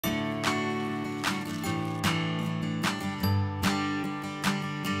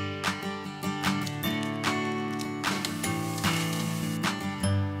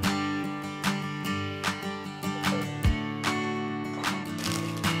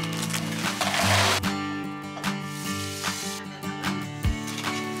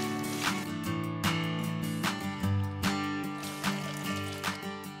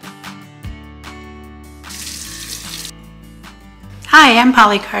Hi, I'm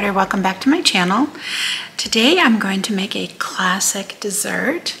Polly Carter. Welcome back to my channel. Today I'm going to make a classic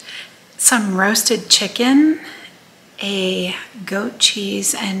dessert, some roasted chicken, a goat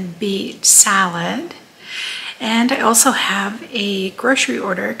cheese and beet salad, and I also have a grocery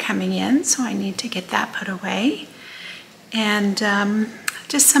order coming in, so I need to get that put away. And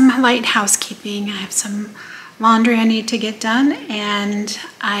just some light housekeeping. I have some laundry I need to get done, and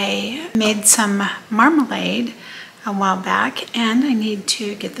I made some marmalade a while back, and I need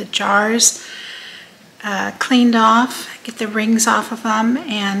to get the jars cleaned off, get the rings off of them,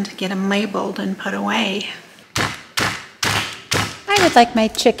 and get them labeled and put away. I would like my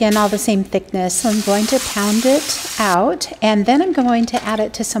chicken all the same thickness, so I'm going to pound it out, and then I'm going to add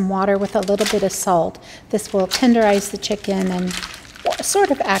it to some water with a little bit of salt. This will tenderize the chicken and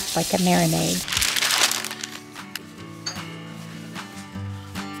sort of act like a marinade.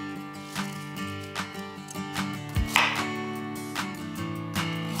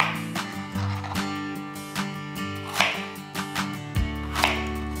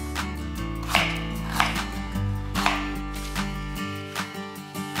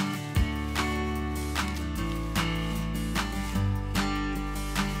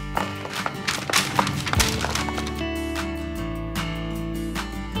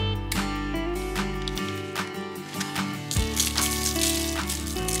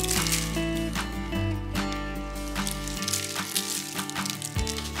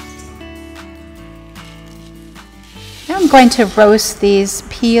 Now I'm going to roast these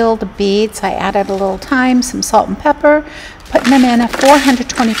peeled beets. I added a little thyme, some salt and pepper, putting them in a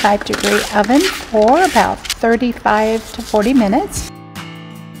 425-degree oven for about 35 to 40 minutes.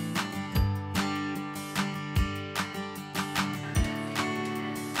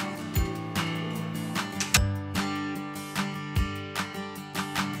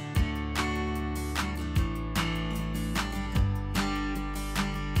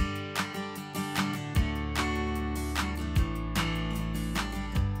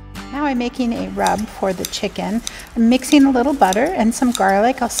 Now I'm making a rub for the chicken. I'm mixing a little butter and some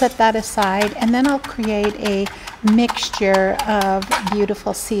garlic. I'll set that aside, and then I'll create a mixture of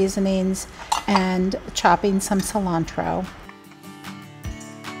beautiful seasonings and chopping some cilantro.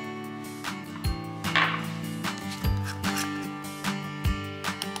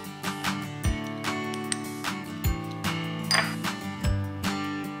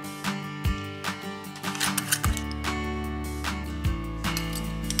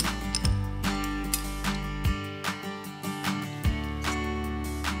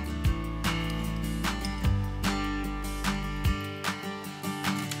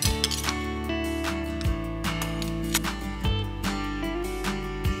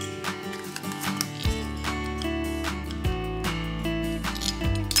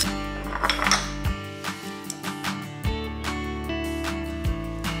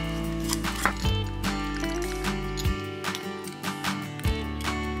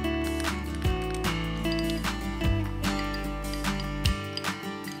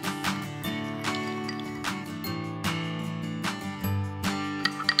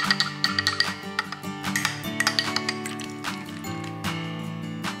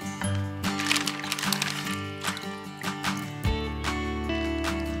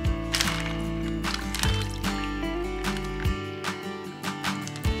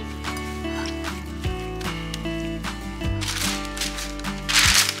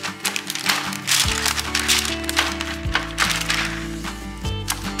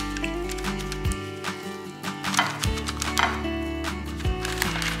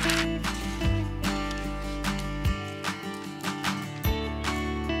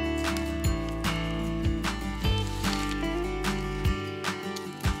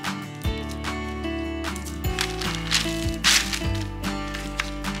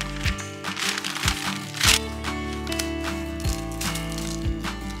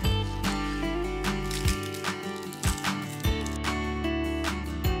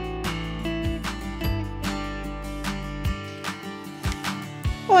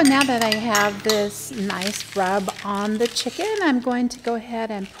 Oh, now that I have this nice rub on the chicken, I'm going to go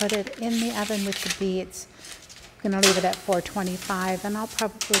ahead and put it in the oven with the beets. I'm going to leave it at 425, and I'll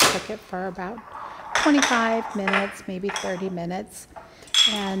probably cook it for about 25 minutes, maybe 30 minutes.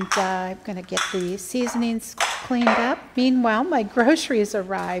 And I'm going to get the seasonings cleaned up. Meanwhile, my groceries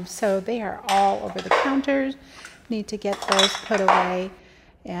arrived, so they are all over the counters. Need to get those put away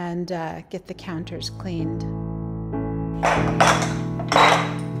and get the counters cleaned.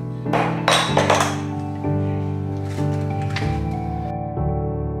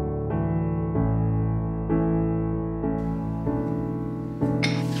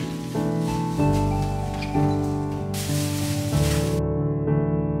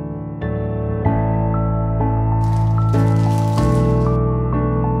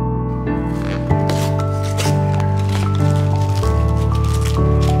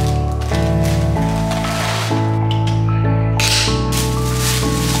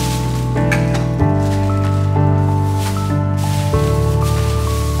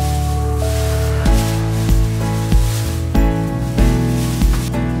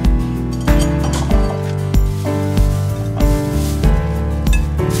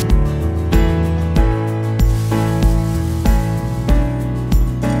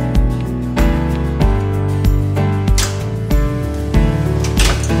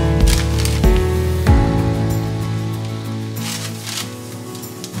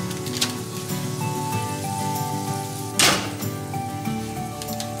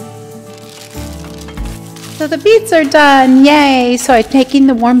 So the beets are done, yay! So I'm taking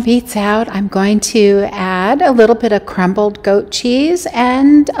the warm beets out. I'm going to add a little bit of crumbled goat cheese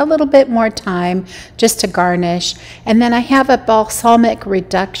and a little bit more thyme just to garnish. And then I have a balsamic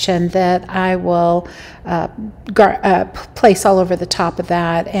reduction that I will place all over the top of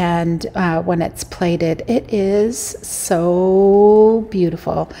that. And when it's plated, it is so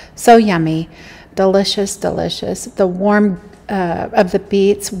beautiful, so yummy, delicious, delicious. The warm of the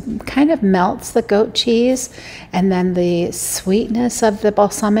beets kind of melts the goat cheese, and then the sweetness of the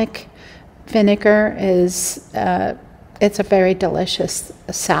balsamic vinegar is it's a very delicious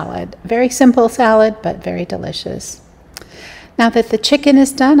salad. Very simple salad, but very delicious. Now that the chicken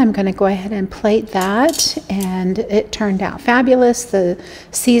is done, I'm going to go ahead and plate that, and it turned out fabulous. The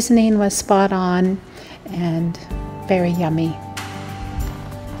seasoning was spot on and very yummy.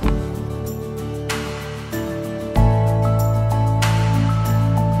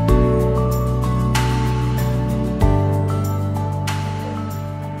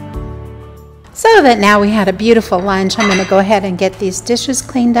 So that now we had a beautiful lunch, I'm going to go ahead and get these dishes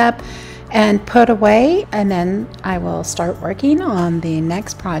cleaned up and put away, and then I will start working on the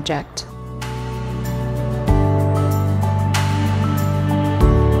next project.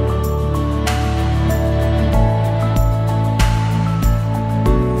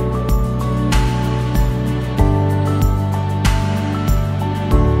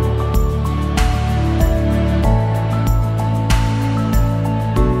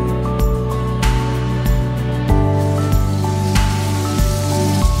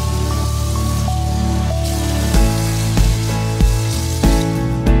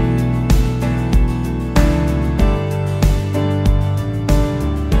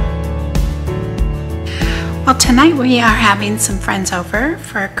 Well, tonight we are having some friends over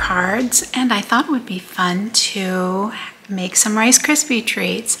for cards, and I thought it would be fun to make some Rice Krispie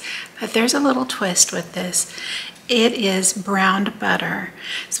treats, but there's a little twist with this. It is browned butter.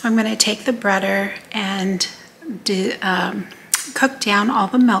 So I'm going to take the butter and cook down all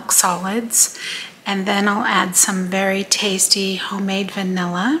the milk solids, and then I'll add some very tasty homemade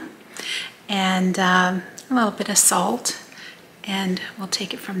vanilla and a little bit of salt, and we'll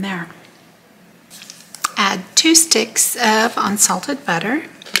take it from there. Add 2 sticks of unsalted butter.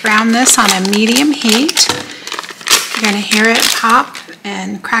 Brown this on a medium heat. You're going to hear it pop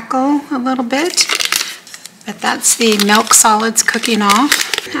and crackle a little bit, but that's the milk solids cooking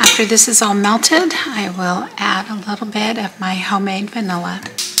off. After this is all melted, I will add a little bit of my homemade vanilla.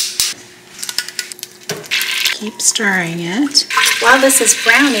 Keep stirring it. While this is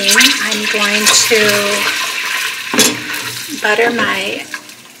browning, I'm going to butter my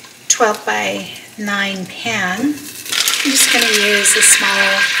 12 by 9 pan. I'm just going to use a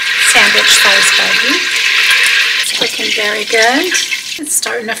small sandwich size buggy. It's cooking very good. It's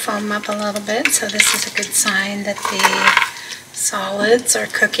starting to foam up a little bit, so this is a good sign that the solids are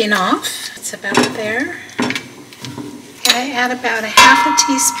cooking off. It's about there. I add about a ½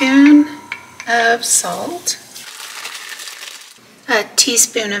 teaspoon of salt, a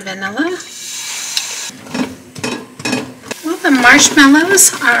teaspoon of vanilla. Well, the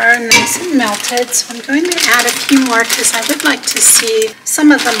marshmallows are nice and melted, so I'm going to add a few more because I would like to see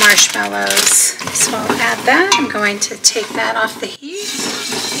some of the marshmallows. So I'll add that. I'm going to take that off the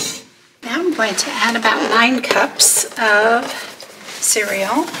heat. Now I'm going to add about 9 cups of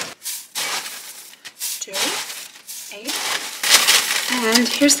cereal. 2, 8. And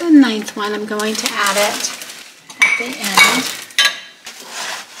here's the 9th one. I'm going to add it at the end.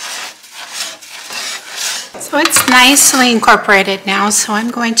 So it's nicely incorporated now, so I'm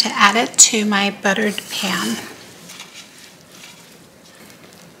going to add it to my buttered pan.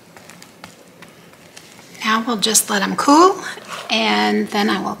 Now we'll just let them cool, and then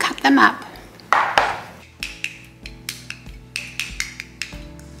I will cut them up.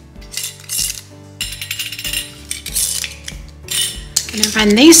 I'm going to run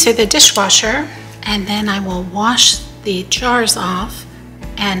these through the dishwasher, and then I will wash the jars off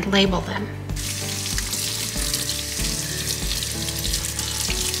and label them.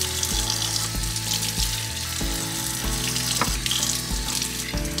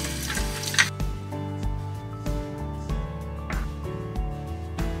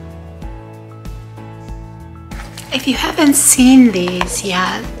 If you haven't seen these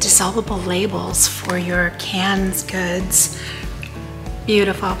yet, dissolvable labels for your canned goods,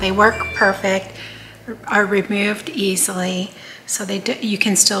 beautiful. They work perfect, are removed easily, so you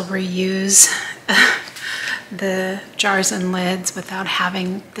can still reuse the jars and lids without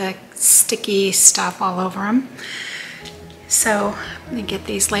having the sticky stuff all over them. So I'm going to get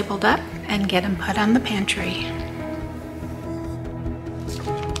these labeled up and get them put on the pantry.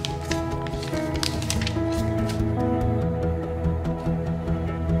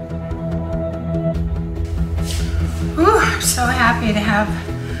 happy to have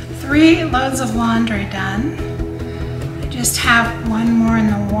 3 loads of laundry done. I just have one more in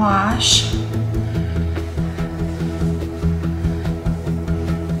the wash.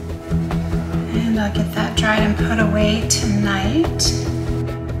 And I'll get that dried and put away tonight.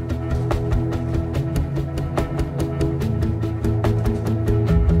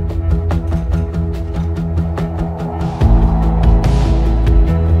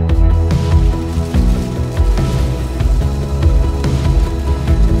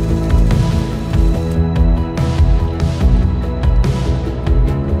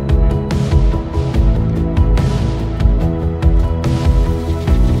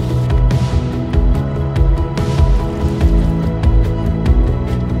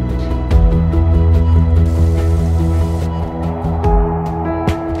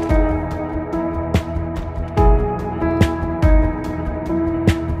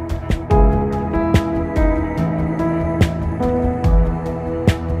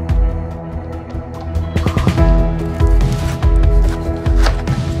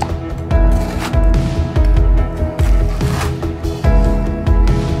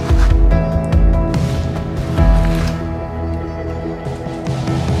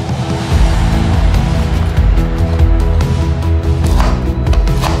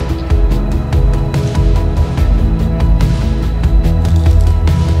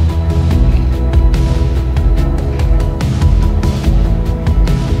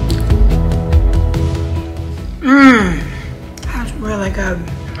 That's really good.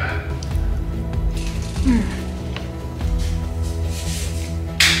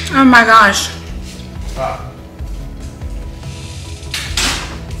 Oh my gosh.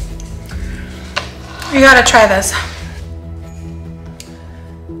 You gotta try this.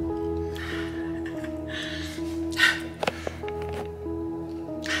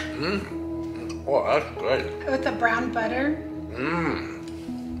 Oh, that's great. With the brown butter.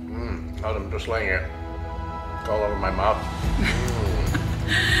 Now I'm just laying it all over my mouth.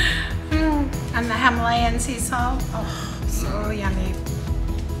 And the Himalayan sea salt. Oh, so yummy.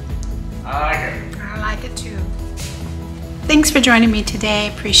 I like it. I like it too. Thanks for joining me today.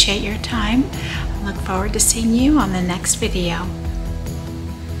 Appreciate your time. I look forward to seeing you on the next video.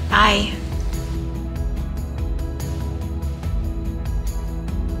 Bye.